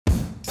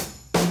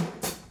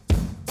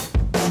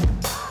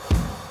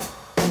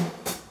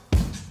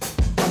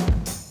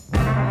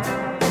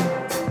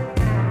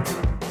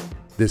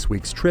This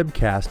week's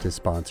Tribcast is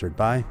sponsored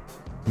by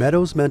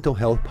Meadows Mental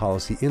Health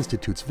Policy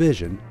Institute's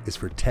vision is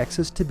for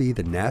Texas to be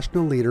the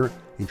national leader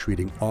in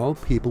treating all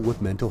people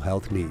with mental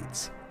health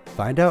needs.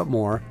 Find out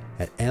more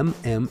at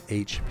mmhpi.org.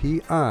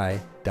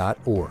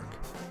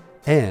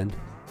 And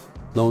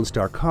Lone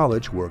Star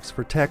College works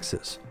for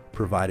Texas,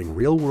 providing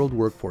real-world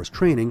workforce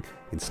training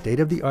in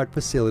state-of-the-art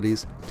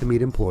facilities to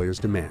meet employers'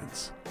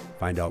 demands.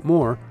 Find out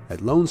more at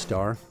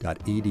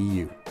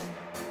lonestar.edu.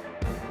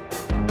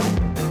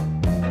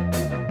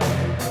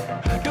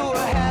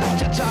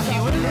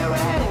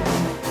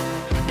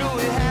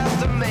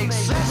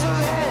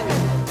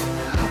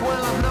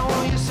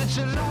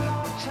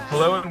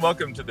 Hello and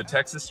welcome to the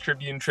Texas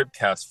Tribune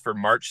Tribcast for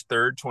March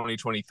 3rd,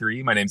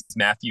 2023. My name is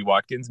Matthew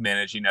Watkins,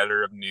 managing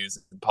editor of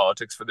news and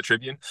politics for the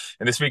Tribune.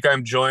 And this week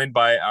I'm joined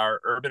by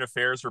our urban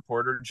affairs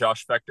reporter,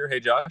 Josh Fector.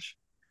 Hey, Josh.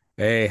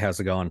 Hey, how's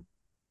it going?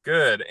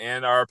 Good.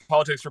 And our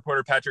politics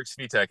reporter, Patrick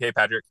Svitek. Hey,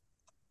 Patrick.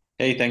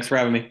 Hey, thanks for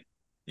having me.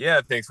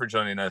 Yeah, thanks for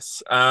joining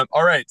us.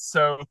 All right,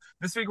 so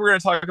this week we're going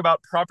to talk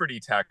about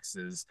property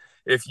taxes.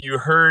 If you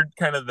heard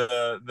kind of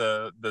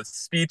the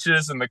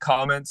speeches and the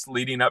comments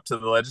leading up to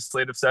the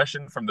legislative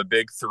session from the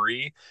big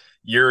three,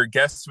 your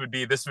guess would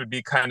be this would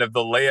be kind of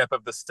the layup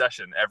of the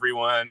session.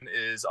 Everyone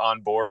is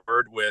on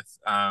board with,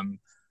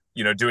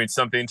 doing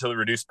something to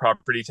reduce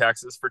property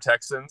taxes for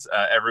Texans.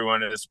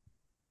 Everyone is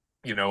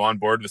on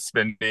board with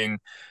spending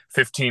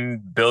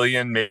 $15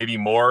 billion, maybe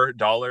more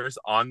dollars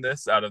on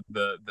this out of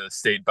the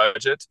state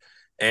budget.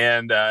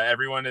 And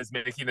everyone is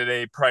making it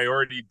a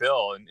priority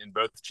bill in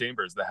both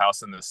chambers, the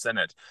House and the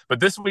Senate. But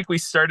this week we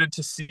started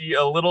to see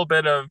a little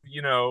bit of,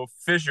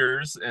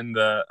 fissures in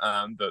the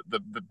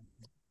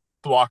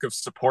block of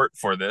support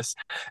for this.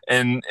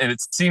 And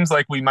it seems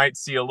like we might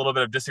see a little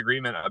bit of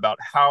disagreement about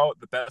how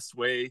the best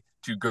way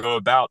to go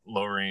about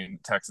lowering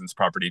Texans'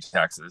 property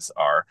taxes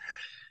are.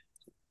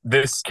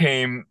 This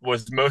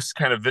was most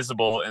kind of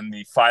visible in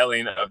the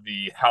filing of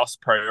the House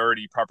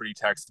Priority Property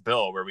Tax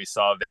Bill, where we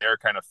saw their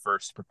kind of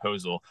first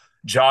proposal.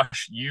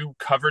 Josh, you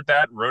covered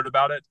that, wrote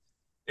about it.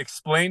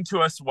 Explain to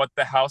us what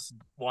the House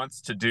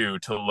wants to do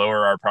to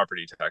lower our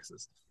property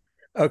taxes.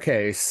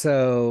 Okay,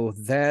 so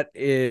that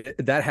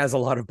has a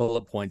lot of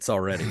bullet points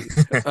already.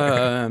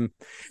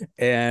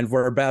 And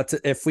we're about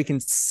to, if we can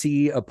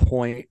see a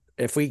point,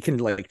 if we can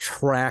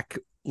track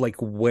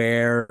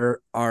where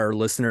our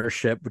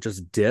listenership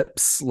just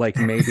dips,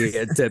 maybe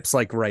it dips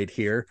right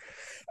here.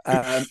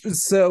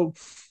 So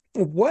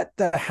what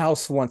the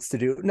House wants to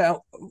do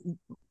now,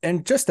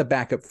 and just to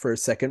back up for a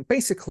second,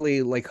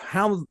 basically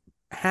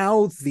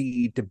how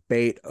the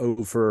debate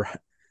over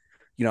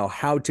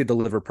how to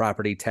deliver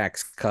property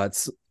tax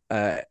cuts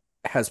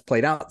has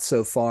played out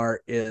so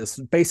far is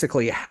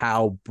basically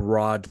how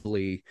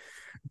broadly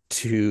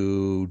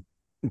to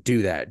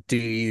do that. Do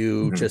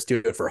you just do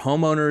it for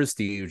homeowners?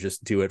 Do you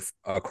just do it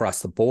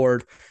across the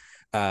board?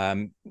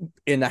 In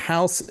the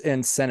House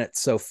and Senate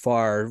so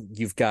far,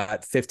 you've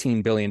got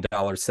 $15 billion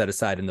set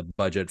aside in the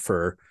budget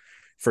for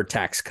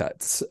tax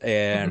cuts.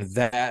 And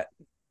that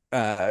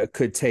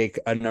could take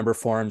a number of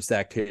forms.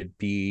 That could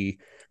be,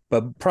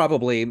 but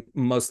probably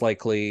most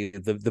likely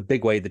the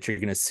big way that you're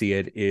going to see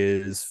it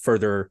is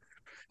further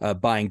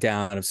buying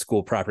down of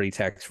school property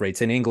tax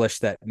rates. In English,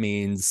 that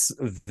means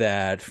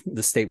that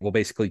the state will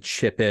basically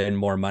chip in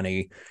more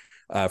money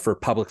for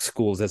public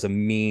schools as a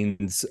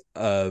means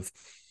of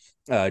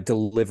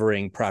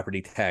delivering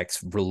property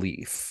tax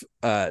relief.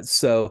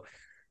 So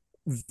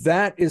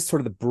that is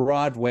sort of the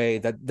broad way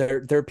that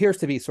there appears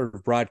to be sort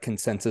of broad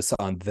consensus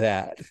on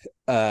that.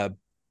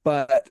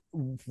 But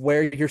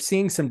where you're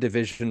seeing some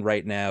division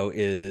right now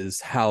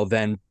is how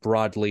then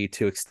broadly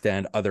to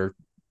extend other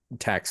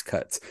tax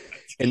cuts.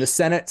 In the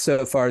Senate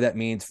so far, that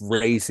means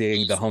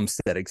raising the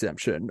homestead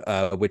exemption,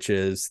 which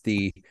is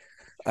the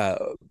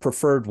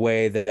preferred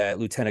way that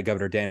Lieutenant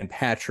Governor Dan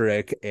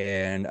Patrick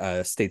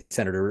and State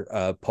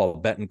Senator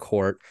Paul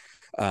Bettencourt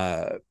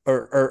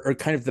are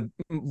kind of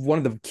one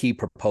of the key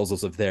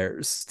proposals of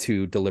theirs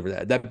to deliver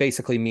that. That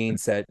basically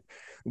means that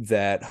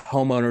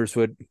homeowners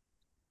would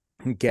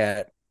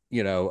get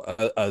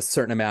a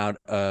certain amount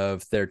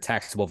of their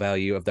taxable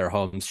value of their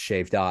homes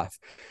shaved off.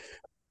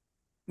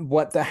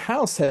 What the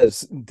House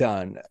has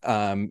done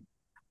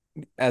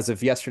as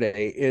of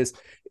yesterday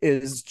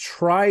is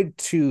tried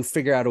to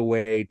figure out a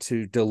way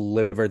to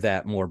deliver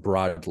that more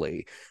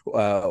broadly,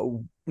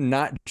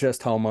 not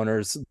just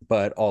homeowners,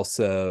 but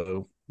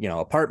also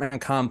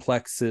apartment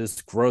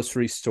complexes,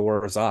 grocery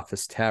stores,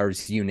 office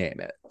towers, you name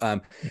it.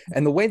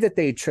 And the way that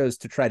they chose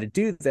to try to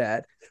do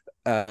that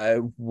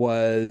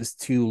was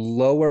to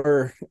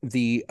lower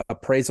the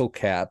appraisal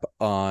cap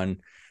on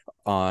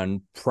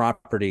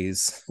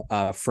properties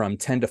from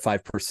 10 to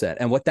 5%.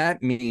 And what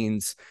that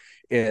means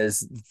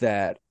is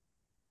that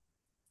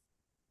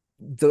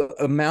the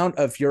amount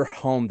of your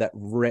home that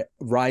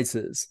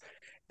rises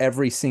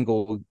every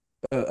single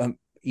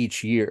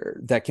each year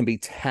that can be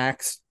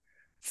taxed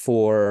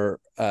for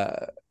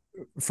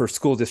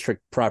school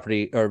district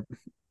property or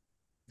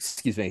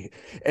excuse me,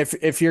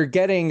 if you're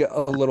getting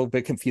a little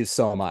bit confused,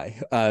 so am I.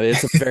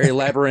 It's a very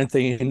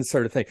labyrinthine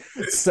sort of thing.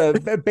 So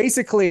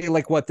basically,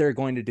 like what they're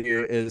going to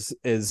do is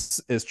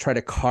try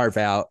to carve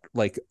out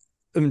like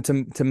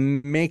to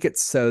make it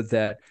so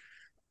that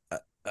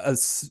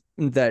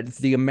that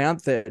the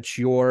amount that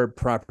your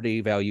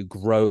property value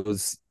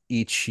grows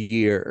each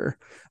year,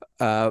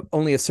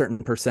 only a certain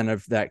percent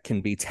of that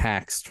can be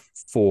taxed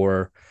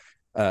for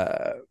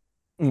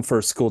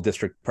school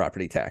district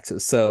property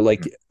taxes. So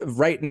like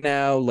right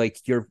now, like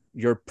your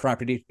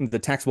property, the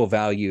taxable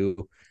value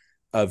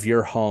of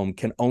your home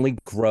can only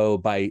grow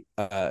by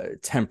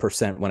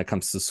 10% when it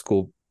comes to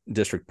school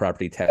district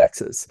property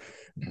taxes.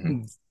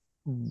 Mm-hmm.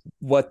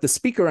 What the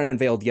speaker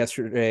unveiled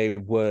yesterday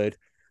would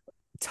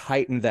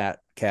tighten that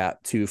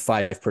cap to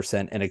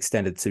 5% and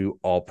extend it to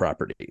all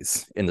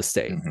properties in the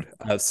state.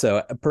 Mm-hmm.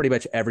 So pretty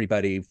much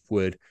everybody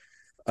would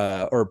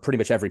or pretty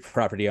much every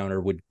property owner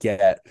would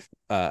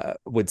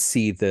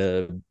see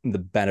the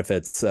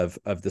benefits of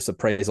this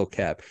appraisal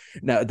cap.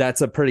 Now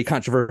that's a pretty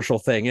controversial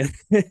thing,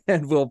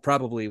 and we'll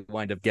probably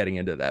wind up getting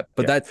into that.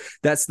 But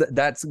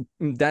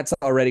that's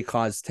already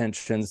caused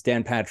tensions.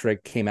 Dan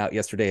Patrick came out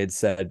yesterday and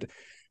said,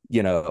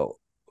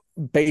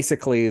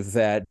 basically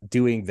that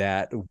doing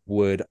that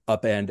would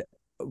upend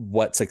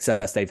what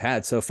success they've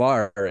had so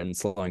far in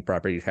slowing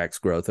property tax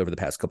growth over the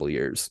past couple of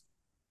years.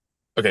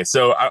 Okay,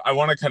 so I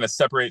want to kind of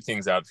separate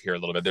things out here a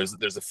little bit.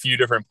 There's a few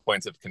different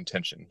points of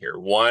contention here.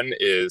 One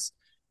is,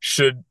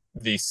 should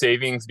the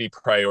savings be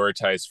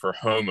prioritized for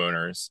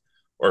homeowners,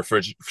 or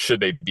should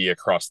they be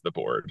across the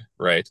board,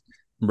 right?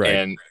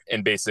 Right.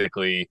 And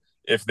basically,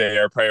 if they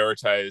are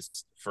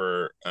prioritized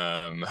for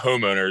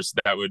homeowners,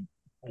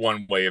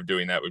 one way of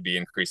doing that would be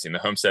increasing the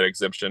homestead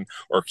exemption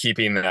or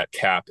keeping that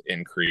cap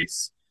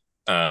increase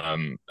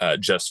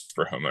just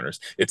for homeowners.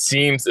 It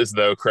seems as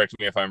though, correct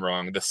me if I'm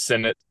wrong, the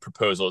Senate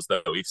proposals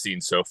that we've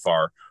seen so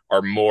far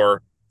are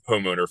more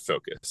homeowner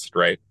focused,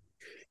 right?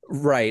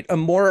 Right.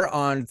 More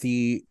on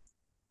the,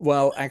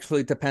 well,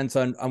 actually it depends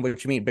on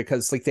what you mean,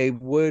 because like they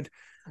would,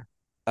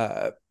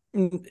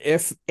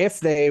 if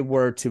they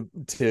were to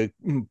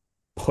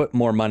put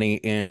more money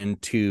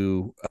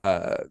into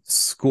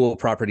school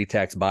property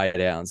tax buy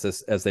downs,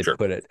 as they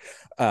put it,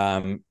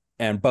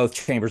 and both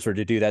chambers were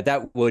to do that,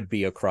 that would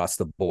be across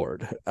the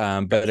board.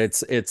 But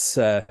it's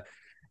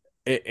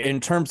in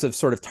terms of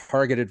sort of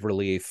targeted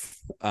relief,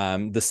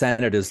 the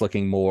Senate is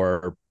looking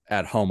more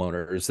at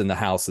homeowners and the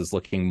House is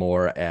looking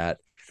more at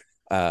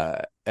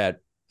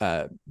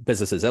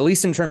businesses, at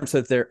least in terms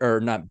of or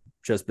not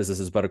just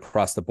businesses, but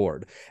across the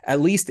board,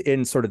 at least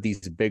in sort of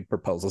these big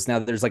proposals. Now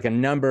there's like a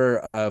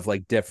number of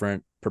like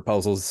different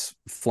proposals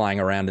flying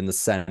around in the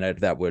Senate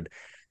that would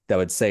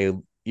say,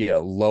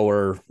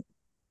 lower,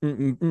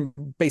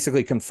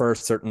 basically confer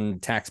certain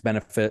tax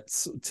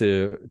benefits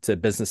to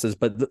businesses,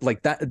 but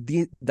like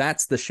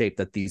that's the shape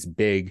that these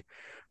big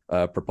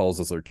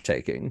proposals are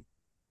taking.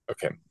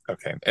 Okay.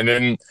 And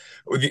then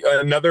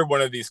another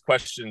one of these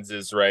questions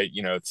is, right,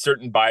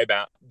 certain buy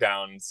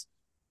downs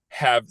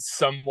have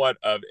somewhat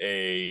of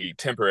a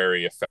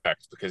temporary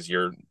effect because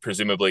you're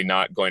presumably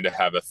not going to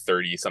have a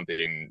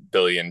 30-something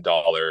billion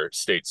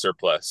state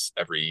surplus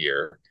every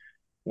year.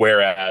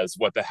 Whereas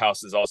what the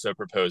House is also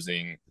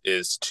proposing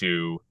is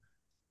to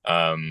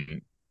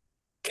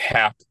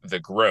cap the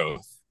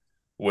growth,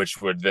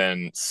 which would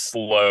then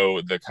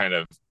slow the kind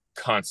of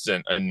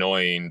constant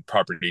annoying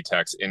property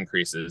tax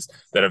increases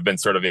that have been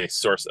sort of a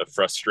source of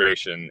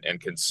frustration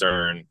and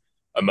concern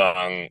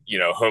among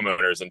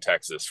homeowners in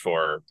Texas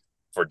for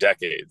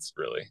decades,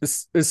 really.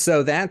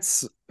 So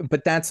that's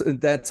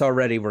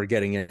already, we're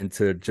getting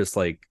into just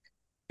like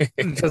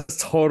just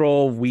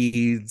total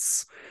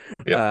weeds.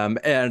 Yep.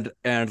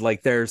 And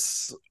like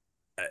there's,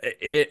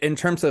 in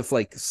terms of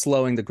like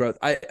slowing the growth,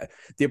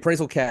 the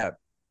appraisal cap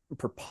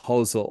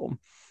proposal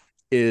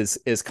is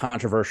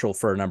controversial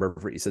for a number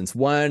of reasons.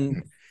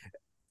 One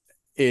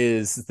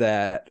is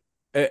that,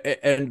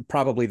 and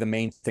probably the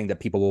main thing that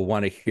people will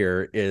want to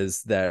hear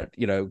is that,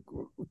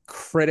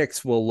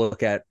 critics will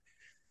look at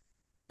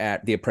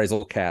the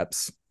appraisal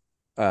caps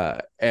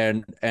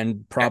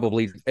and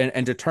probably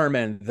and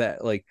determine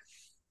that like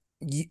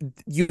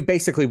you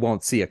basically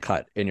won't see a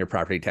cut in your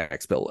property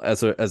tax bill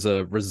as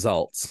a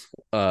result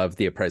of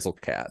the appraisal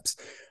caps.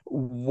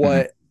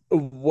 What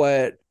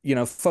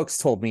folks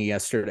told me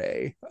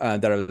yesterday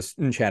that I was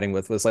chatting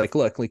with was like,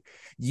 look, like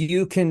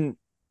you can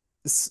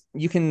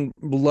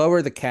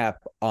lower the cap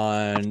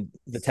on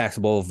the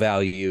taxable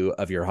value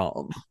of your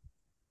home,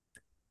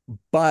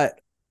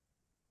 but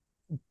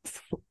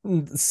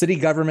city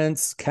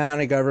governments,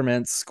 county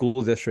governments,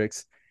 school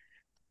districts,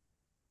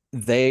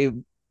 they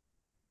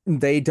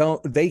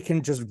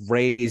can just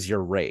raise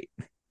your rate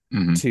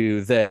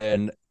to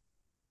then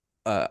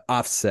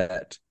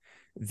offset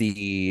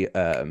the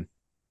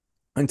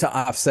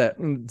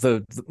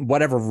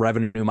whatever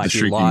revenue might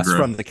be lost growth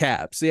from the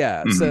caps.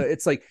 Yeah. So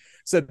it's like,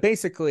 so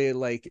basically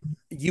like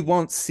you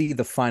won't see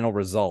the final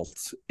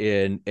result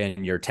in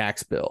your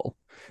tax bill.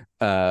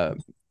 But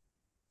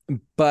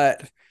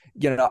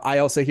I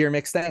also hear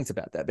mixed things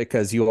about that,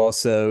 because you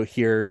also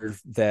hear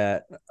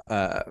that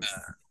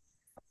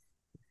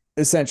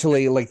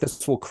essentially, like,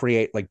 this will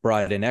create like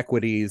broad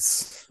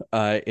inequities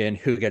in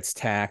who gets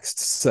taxed.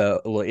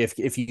 So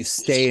if you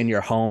stay in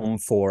your home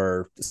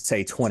for,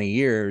 say, 20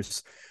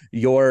 years,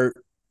 your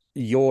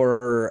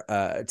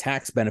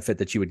tax benefit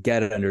that you would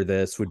get under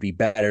this would be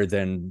better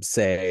than,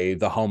 say,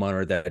 the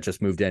homeowner that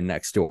just moved in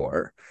next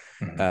door.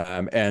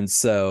 And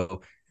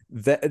so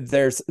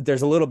there's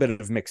a little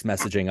bit of mixed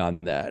messaging on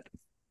that.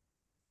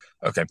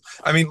 Okay.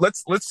 I mean,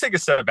 let's take a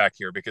step back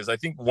here, because I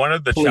think one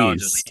of the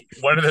challenges,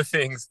 one of the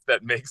things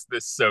that makes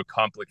this so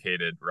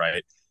complicated,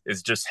 right,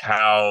 is just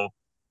how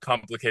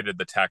complicated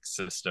the tax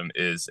system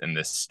is in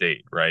this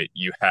state, right?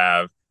 You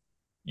have,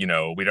 we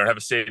don't have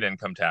a state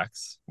income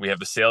tax. We have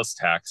the sales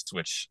tax,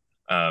 which,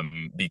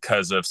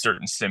 because of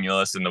certain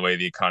stimulus and the way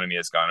the economy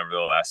has gone over the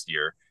last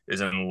year,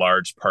 is in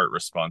large part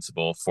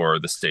responsible for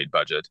the state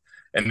budget.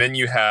 And then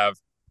you have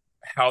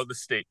how the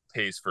state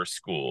pays for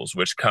schools,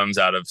 which comes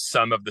out of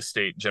some of the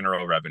state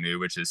general revenue,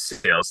 which is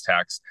sales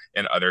tax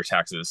and other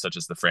taxes such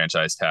as the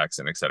franchise tax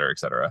and et cetera, et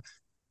cetera.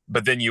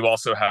 But then you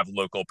also have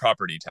local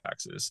property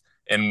taxes.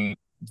 And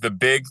the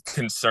big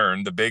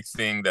concern, the big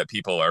thing that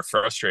people are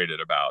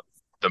frustrated about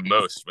the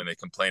most when they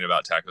complain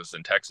about taxes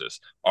in Texas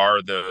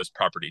are those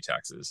property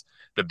taxes,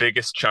 the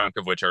biggest chunk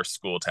of which are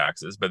school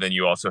taxes. But then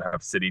you also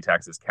have city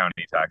taxes,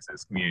 county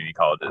taxes, community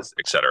colleges,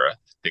 et cetera,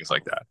 things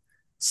like that.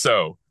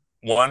 So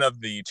one of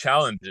the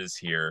challenges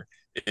here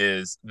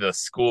is the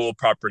school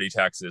property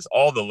taxes,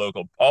 all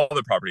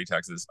the property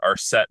taxes are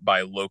set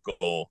by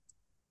local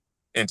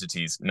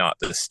entities, not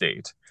the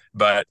state.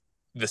 But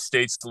the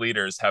state's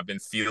leaders have been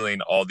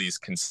feeling all these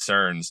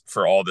concerns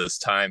for all this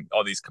time,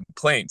 all these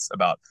complaints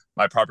about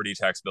my property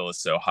tax bill is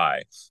so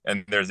high,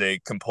 and there's a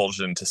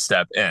compulsion to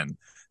step in.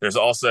 There's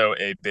also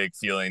a big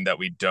feeling that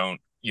we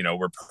don't,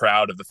 we're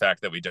proud of the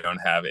fact that we don't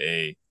have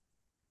a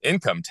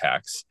income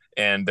tax.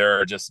 And there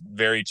are just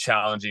very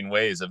challenging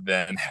ways of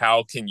then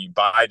how can you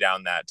buy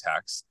down that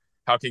tax?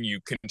 How can you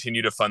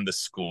continue to fund the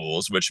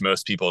schools, which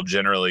most people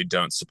generally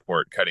don't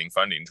support cutting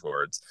funding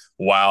towards,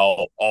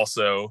 while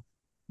also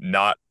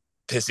not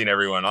pissing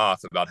everyone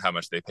off about how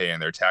much they pay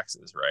in their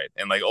taxes, right?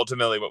 And like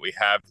ultimately what we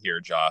have here,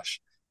 Josh,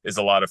 is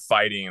a lot of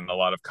fighting and a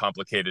lot of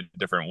complicated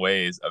different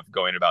ways of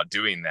going about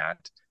doing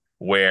that,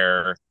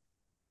 where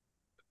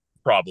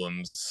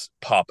problems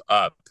pop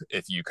up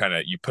if you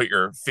put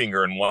your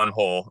finger in one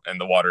hole and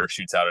the water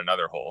shoots out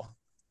another hole.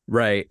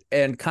 Right.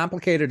 And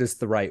complicated is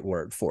the right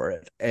word for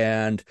it.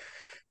 And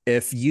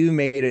if you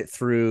made it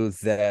through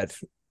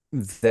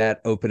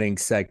that opening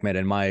segment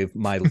and my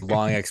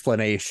long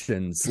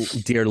explanations,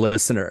 dear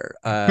listener,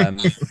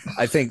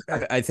 I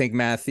think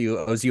Matthew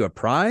owes you a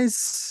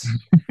prize.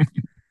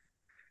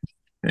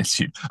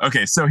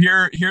 Okay, so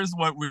here's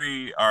what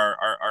we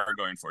are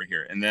going for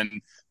here. And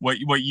then what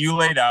you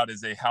laid out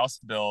is a House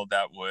bill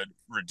that would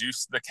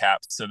reduce the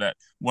cap, so that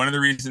one of the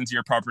reasons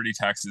your property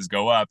taxes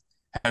go up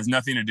has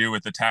nothing to do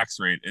with the tax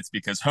rate. It's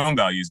because home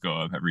values go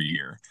up every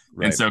year.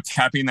 Right. And so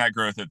capping that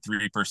growth at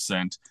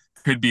 3%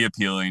 could be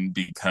appealing,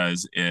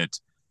 because it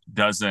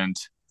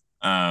doesn't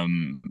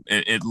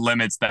it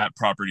limits that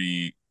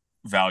property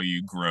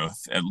value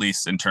growth, at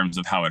least in terms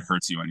of how it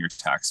hurts you on your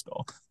tax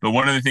bill. But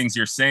one of the things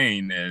you're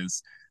saying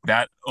is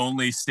that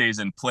only stays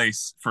in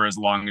place for as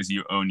long as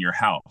you own your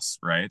house,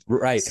 right?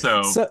 Right.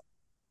 So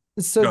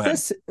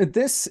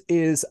this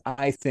is,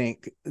 I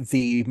think,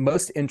 the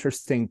most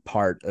interesting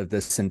part of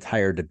this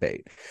entire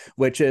debate,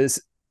 which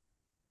is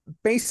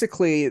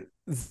basically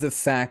the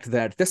fact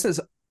that this has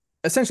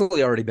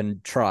essentially already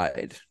been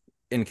tried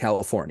in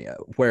California,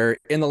 where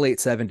in the late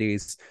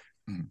 70s,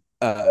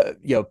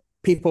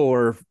 people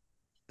were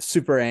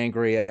super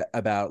angry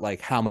about like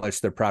how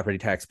much their property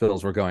tax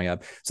bills were going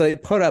up. So they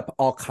put up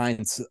all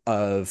kinds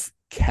of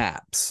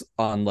caps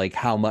on like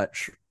how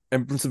much,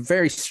 and some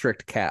very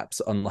strict caps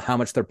on how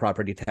much their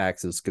property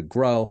taxes could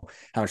grow,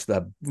 how much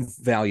the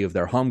value of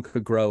their home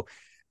could grow.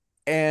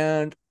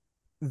 And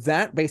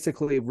that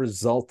basically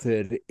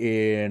resulted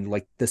in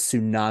like the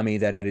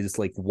tsunami that is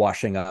like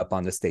washing up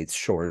on the state's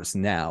shores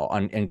now,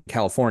 in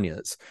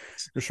California's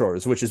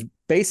shores, which is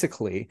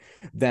basically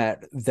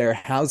that their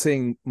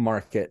housing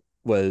market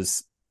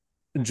was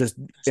just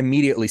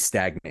immediately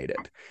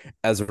stagnated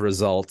as a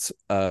result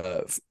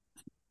of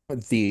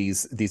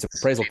these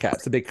appraisal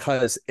caps.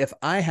 Because if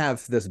I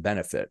have this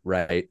benefit,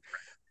 right,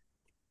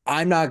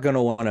 I'm not going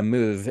to want to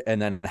move and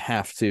then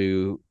have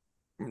to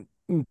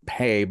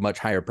pay much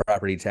higher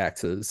property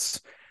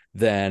taxes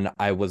than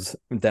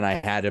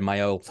I had in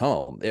my old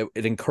home.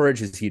 It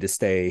encourages you to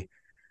stay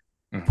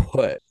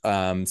put.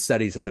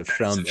 Studies have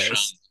shown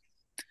this,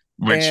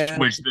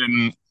 which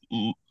then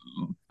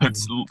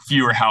puts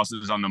fewer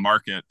houses on the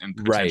market and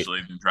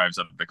potentially drives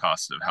up the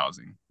cost of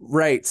housing.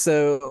 Right.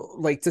 So,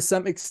 like to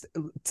some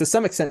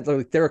extent,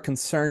 like, there are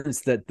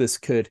concerns that this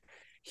could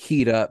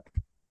heat up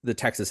the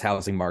Texas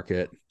housing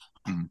market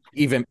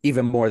even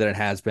more than it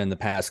has been the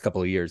past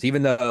couple of years,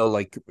 even though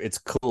like it's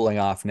cooling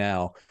off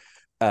now.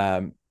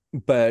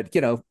 But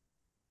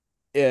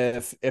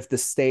if the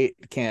state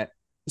can't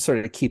sort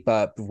of keep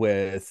up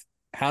with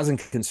housing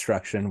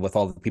construction with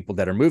all the people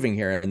that are moving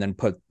here, and then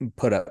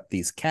put up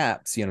these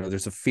caps.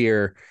 There's a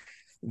fear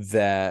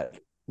that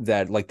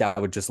like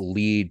that would just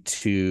lead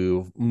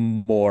to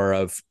more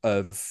of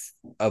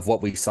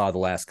what we saw the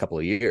last couple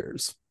of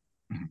years.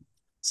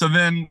 So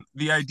then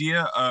the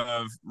idea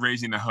of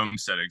raising the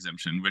homestead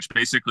exemption, which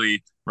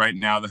basically right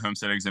now the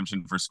homestead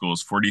exemption for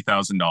schools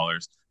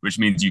 $40,000, which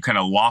means you kind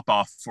of lop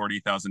off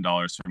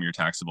 $40,000 from your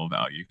taxable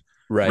value.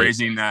 Right.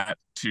 Raising that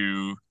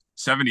to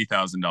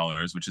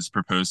 $70,000, which is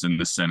proposed in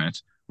the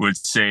Senate, would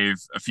save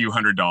a few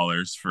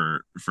 $100s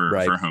for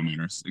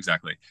homeowners.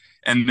 Exactly.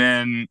 And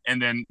then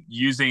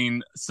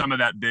using some of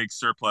that big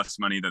surplus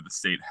money that the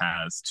state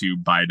has to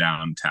buy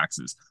down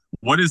taxes.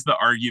 What is the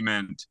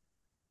argument?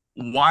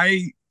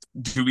 Why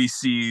do we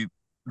see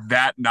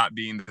that not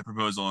being the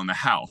proposal in the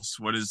House?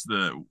 What is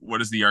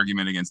the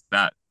argument against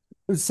that?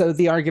 So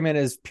the argument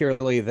is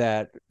purely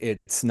that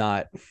it's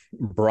not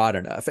broad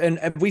enough, and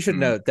we should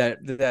note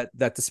that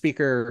the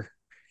speaker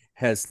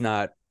has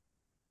not,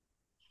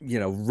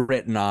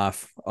 written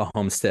off a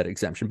homestead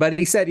exemption, but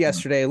he said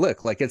yesterday,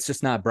 look, like it's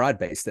just not broad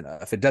based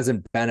enough. It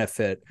doesn't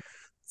benefit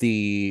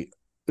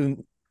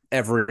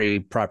every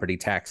property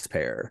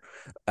taxpayer.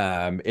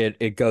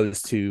 It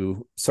goes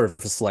to sort of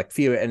a select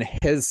few, and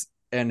his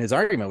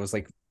argument was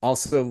like,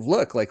 also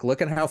look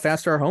at how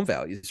fast our home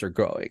values are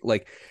growing.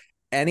 Like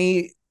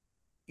any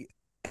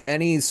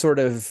sort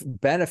of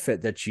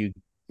benefit that you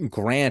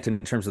grant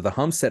in terms of the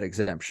homestead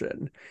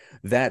exemption,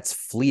 that's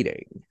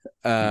fleeting.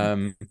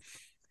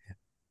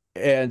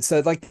 And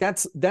so like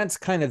that's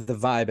kind of the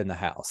vibe in the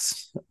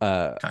House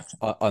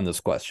on this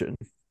question.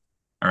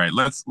 All right,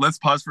 let's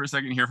pause for a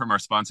second, hear from our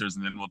sponsors,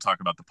 and then we'll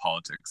talk about the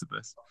politics of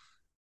this.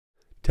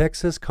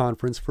 Texas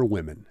Conference for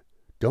Women.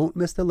 Don't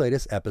miss the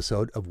latest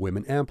episode of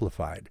Women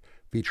Amplified,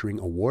 featuring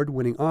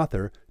award-winning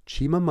author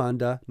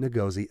Chimamanda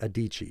Ngozi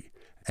Adichie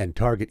and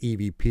Target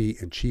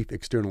EVP and Chief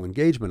External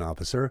Engagement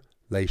Officer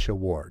Laisha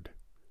Ward.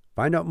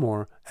 Find out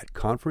more at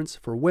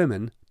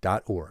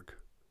conferenceforwomen.org.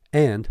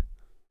 And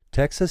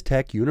Texas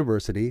Tech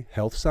University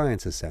Health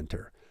Sciences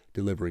Center,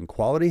 delivering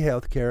quality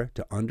health care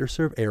to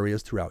underserved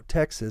areas throughout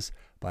Texas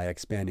by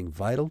expanding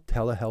vital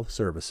telehealth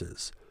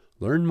services.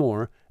 Learn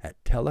more at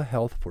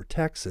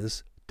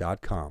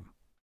telehealthfortexas.com.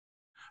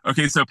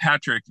 Okay, so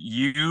Patrick,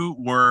 you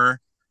were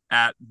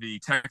at the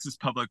Texas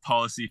Public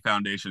Policy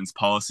Foundation's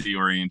policy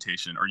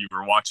orientation, or you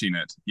were watching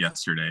it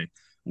yesterday,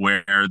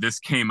 where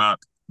this came up.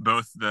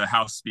 Both the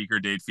House Speaker,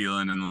 Dade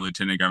Phelan, and the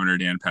Lieutenant Governor,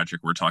 Dan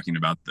Patrick, were talking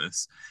about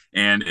this.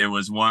 And it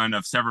was one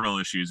of several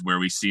issues where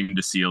we seemed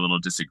to see a little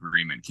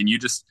disagreement. Can you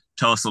just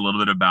tell us a little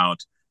bit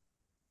about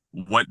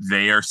what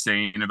they are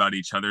saying about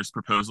each other's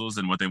proposals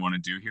and what they want to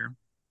do here?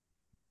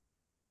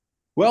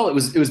 Well, it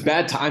was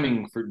bad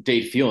timing for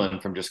Dade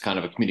Phelan from just kind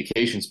of a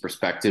communications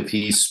perspective.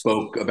 He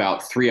spoke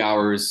about 3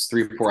 or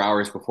 4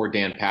 hours before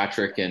Dan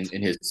Patrick, and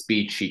in his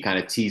speech, he kind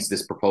of teased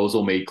this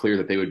proposal, made clear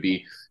that they would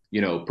be,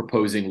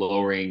 proposing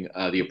lowering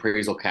the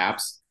appraisal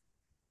caps.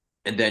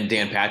 And then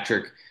Dan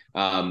Patrick,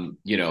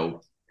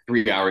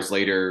 3 hours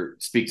later,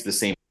 speaks to the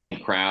same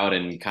crowd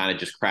and kind of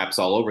just craps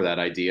all over that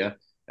idea.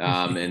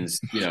 And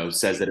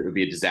says that it would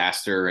be a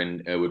disaster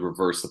and it would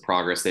reverse the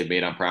progress they've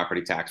made on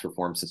property tax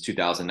reform since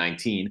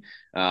 2019.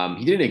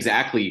 He didn't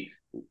exactly,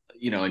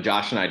 and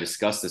Josh and I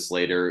discussed this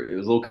later. It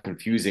was a little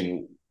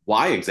confusing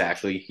why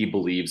exactly he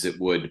believes it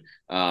would,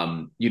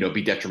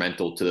 be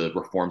detrimental to the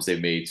reforms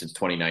they've made since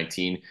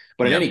 2019.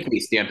 But in any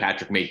case, Dan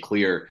Patrick made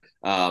clear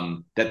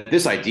that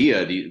this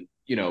idea,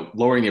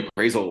 lowering the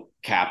appraisal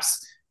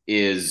caps,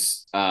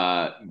 is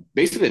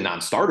basically a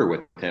non-starter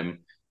with him.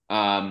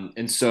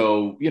 And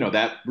so,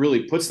 that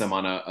really puts them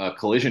on a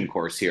collision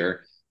course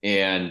here.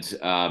 And,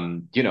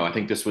 I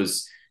think this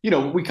was,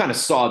 we kind of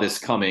saw this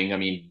coming. I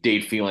mean,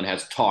 Dade Phelan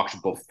has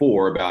talked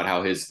before about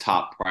how his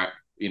top,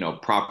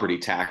 property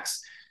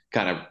tax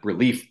kind of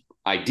relief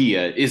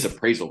idea is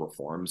appraisal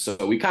reform. So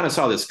we kind of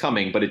saw this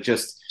coming, but it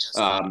just,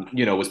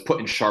 was put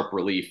in sharp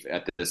relief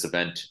at this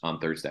event on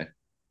Thursday.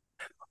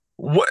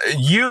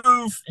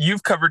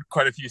 You've covered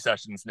quite a few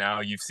sessions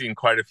now. You've seen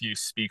quite a few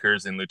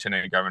speakers and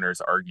lieutenant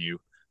governors argue.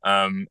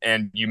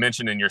 And you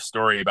mentioned in your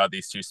story about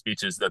these two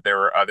speeches that there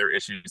were other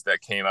issues that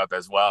came up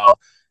as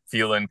well.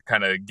 Phelan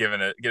kind of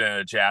getting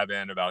a jab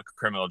in about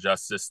criminal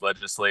justice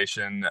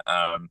legislation.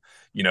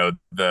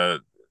 The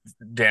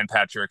Dan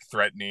Patrick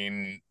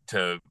threatening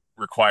to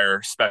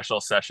require special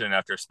session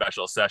after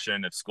special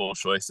session if school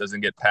choice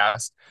doesn't get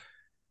passed.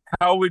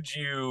 How would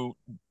you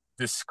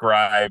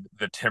describe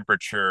the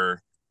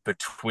temperature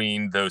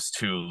between those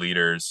two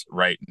leaders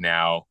right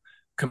now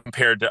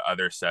compared to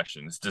other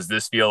sessions? Does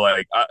this feel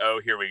like,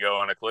 here we go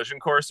on a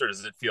collision course, or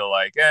does it feel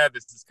like,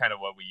 this is kind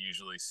of what we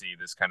usually see,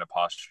 this kind of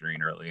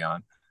posturing early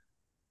on?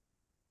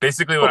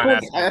 Basically what I'm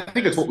asking. I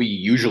think it's what we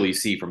usually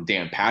see from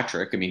Dan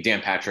Patrick. I mean,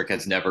 Dan Patrick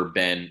has never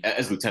been,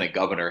 as lieutenant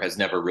governor, has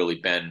never really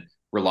been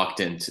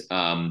reluctant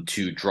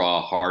to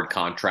draw hard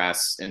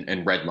contrasts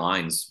and red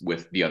lines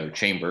with the other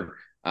chamber.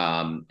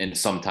 and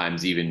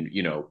sometimes even,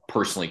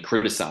 personally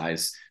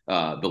criticize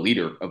the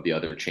leader of the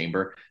other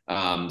chamber.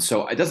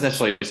 So it doesn't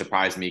necessarily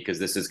surprise me because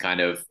this is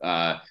kind of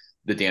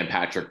the Dan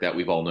Patrick that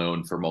we've all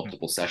known for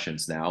multiple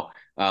sessions now.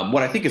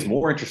 What I think is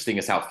more interesting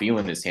is how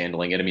Phelan is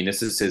handling it. I mean,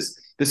 this is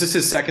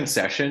his second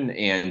session,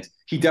 and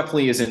he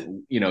definitely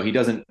isn't, he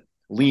doesn't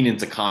lean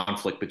into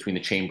conflict between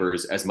the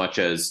chambers as much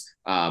as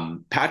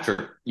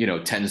Patrick,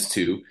 tends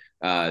to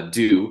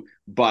do.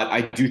 But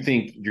I do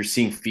think you're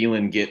seeing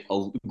Phelan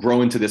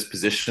grow into this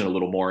position a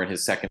little more in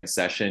his second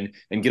session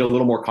and get a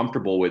little more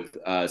comfortable with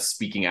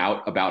speaking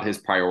out about his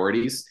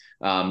priorities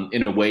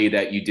in a way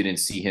that you didn't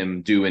see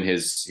him do in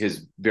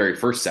his very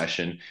first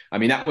session. I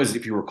mean, that was,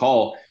 if you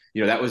recall,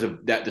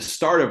 that the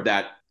start of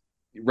that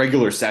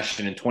regular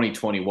session in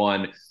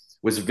 2021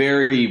 was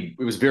very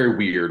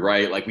weird,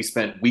 right? Like we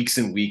spent weeks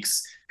and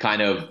weeks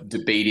kind of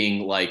debating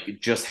like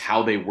just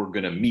how they were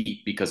going to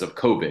meet because of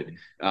COVID.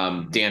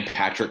 Dan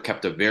Patrick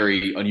kept a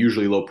very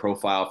unusually low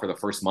profile for the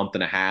first month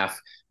and a half.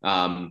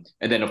 And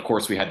then of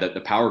course we had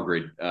the power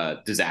grid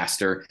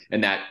disaster,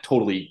 and that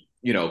totally,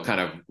 kind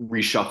of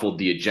reshuffled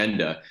the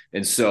agenda.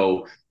 And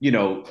so,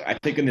 I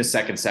think in this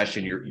second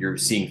session, you're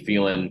seeing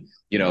Phelan,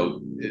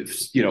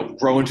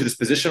 grow into this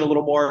position a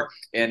little more.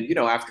 And,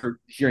 after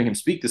hearing him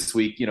speak this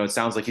week, it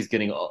sounds like he's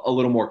getting a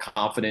little more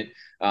confident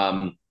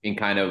in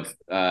kind of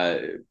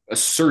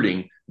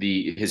asserting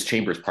his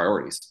chamber's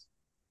priorities.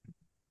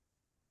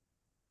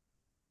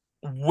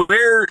 What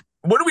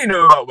do we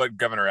know about what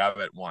Governor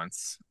Abbott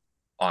wants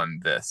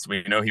on this?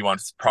 We know he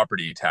wants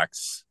property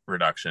tax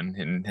reduction,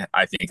 and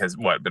I think has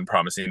been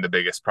promising the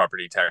biggest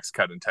property tax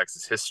cut in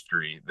Texas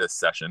history this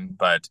session.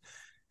 But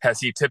has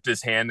he tipped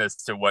his hand as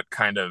to what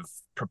kind of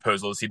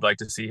proposals he'd like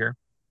to see here?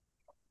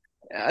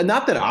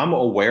 Not that I'm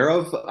aware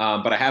of,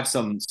 but I have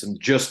some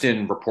just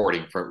in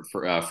reporting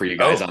for you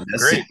guys on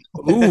this. Great.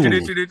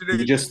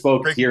 He just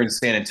spoke here in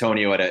San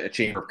Antonio at a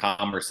Chamber of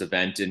Commerce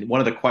event, and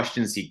one of the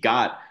questions he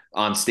got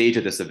on stage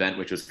at this event,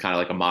 which was kind of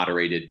like a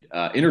moderated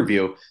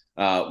interview,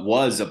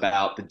 was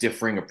about the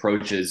differing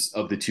approaches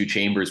of the two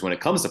chambers when it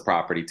comes to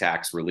property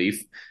tax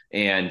relief.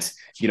 And,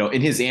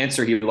 in his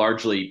answer, he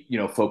largely,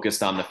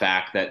 focused on the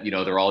fact that,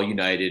 they're all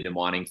united in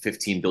wanting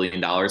 $15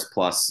 billion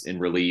plus in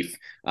relief,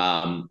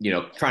 trying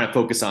to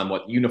focus on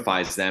what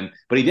unifies them.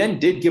 But he then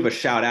did give a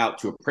shout out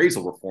to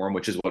appraisal reform,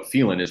 which is what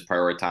Phelan is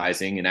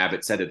prioritizing. And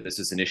Abbott said that this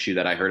is an issue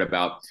that I heard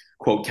about,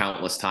 quote,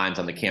 countless times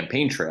on the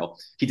campaign trail.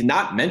 He did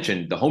not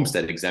mention the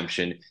homestead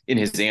exemption in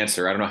his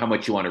answer. I don't know how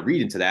much you want to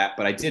read into that,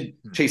 but I did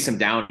chase him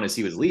down as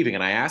he was leaving,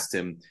 and I asked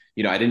him,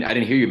 I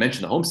didn't hear you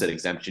mention the homestead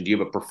exemption. Do you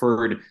have a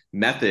preferred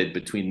method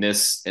between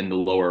this and the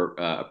lower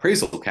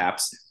appraisal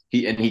caps?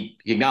 He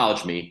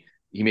acknowledged me.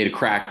 He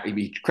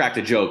cracked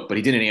a joke, but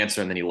he didn't answer,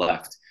 and then he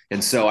left.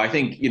 And so I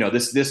think,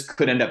 this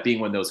could end up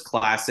being one of those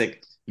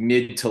classic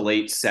mid to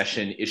late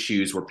session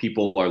issues where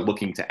people are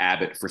looking to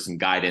Abbott for some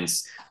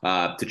guidance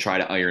to try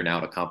to iron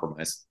out a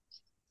compromise.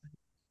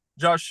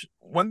 Josh,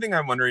 one thing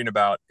I'm wondering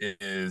about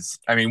is,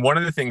 one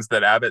of the things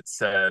that Abbott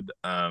said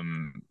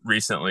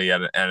recently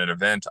at an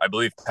event, I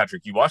believe,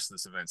 Patrick, you watched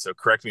this event, so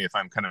correct me if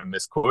I'm kind of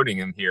misquoting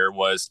him here,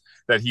 was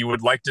that he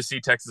would like to see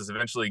Texas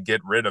eventually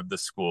get rid of the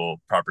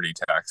school property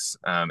tax,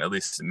 at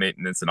least in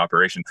maintenance and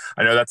operation.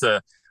 I know that's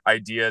a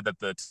idea that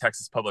the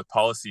Texas Public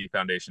Policy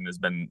Foundation has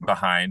been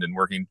behind and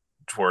working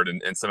toward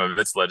in some of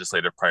its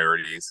legislative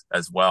priorities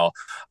as well.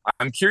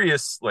 I'm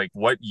curious, like,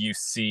 what you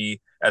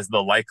see as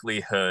the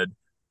likelihood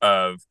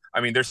of,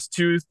 there's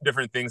two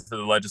different things that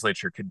the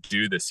legislature could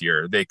do this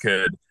year. They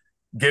could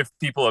give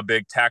people a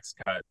big tax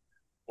cut,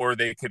 or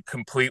they could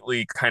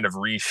completely kind of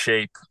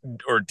reshape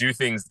or do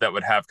things that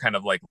would have kind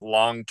of like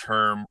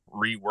long-term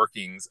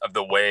reworkings of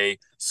the way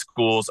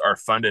schools are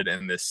funded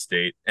in this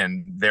state,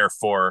 and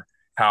therefore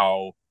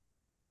how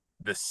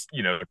this,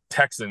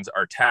 Texans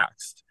are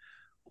taxed.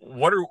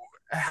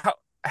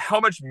 How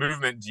much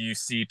movement do you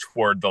see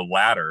toward the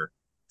latter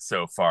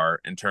so far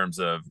in terms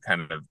of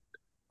kind of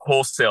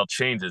wholesale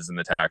changes in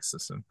the tax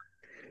system?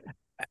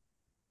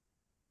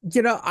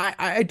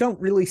 I don't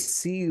really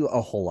see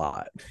a whole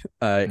lot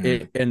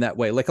in that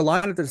way. Like, a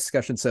lot of the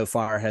discussion so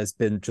far has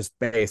been just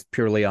based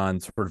purely on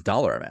sort of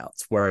dollar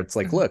amounts, where it's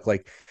like, look,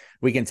 like,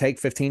 we can take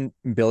 15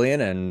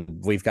 billion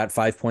and we've got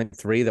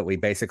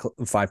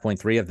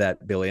 5.3 of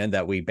that billion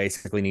that we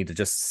basically need to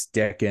just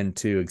stick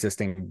into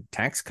existing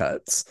tax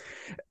cuts.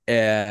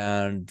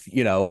 And,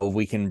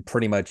 we can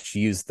pretty much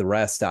use the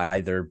rest to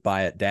either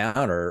buy it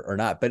down or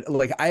not. But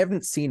like, I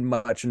haven't seen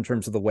much in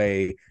terms of the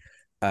way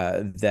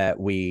that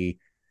we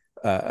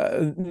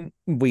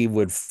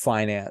would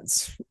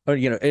finance, or,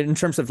 in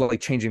terms of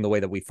like changing the way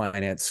that we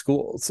finance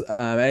schools.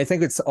 And I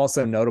think it's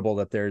also notable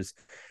that there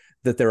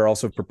are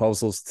also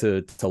proposals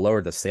to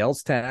lower the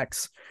sales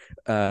tax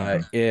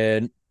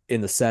in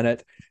the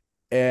Senate.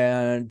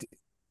 And,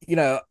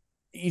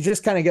 you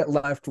just kind of get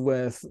left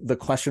with the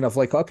question of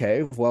like,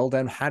 okay, well,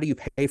 then how do you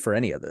pay for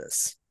any of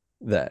this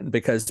then?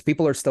 Because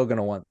people are still going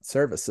to want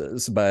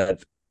services,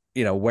 but,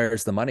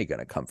 where's the money going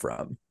to come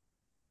from?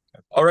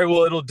 All right.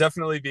 Well, it'll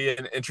definitely be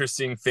an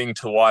interesting thing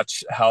to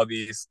watch how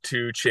these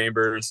two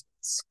chambers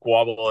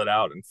squabble it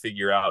out and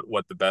figure out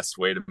what the best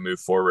way to move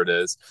forward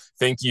is.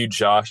 Thank you,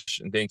 Josh,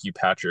 and thank you,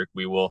 Patrick.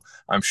 We will,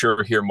 I'm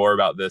sure, hear more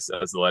about this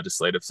as the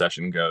legislative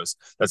session goes.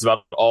 That's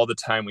about all the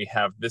time we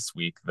have this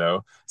week,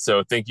 though.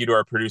 So thank you to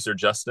our producer,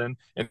 Justin,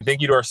 and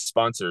thank you to our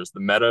sponsors, the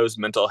Meadows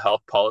Mental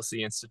Health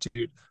Policy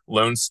Institute,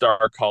 Lone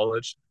Star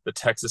College, the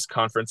Texas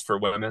Conference for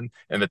Women,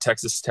 and the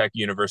Texas Tech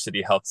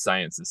University Health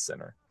Sciences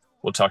Center.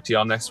 We'll talk to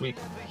y'all next week.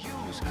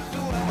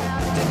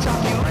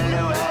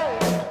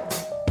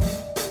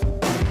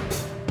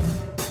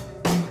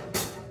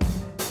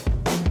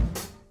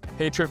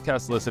 Hey,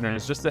 Tripcast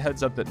listeners, just a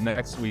heads up that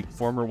next week,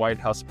 former White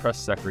House press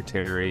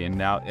secretary and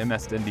now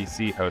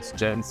MSNBC host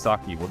Jen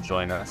Psaki will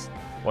join us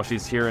while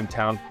she's here in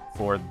town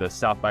for the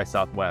South by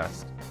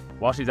Southwest.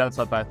 While she's at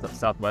South by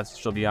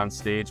Southwest, she'll be on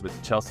stage with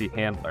Chelsea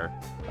Handler.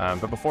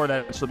 But before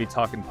that, she'll be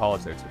talking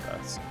politics with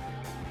us.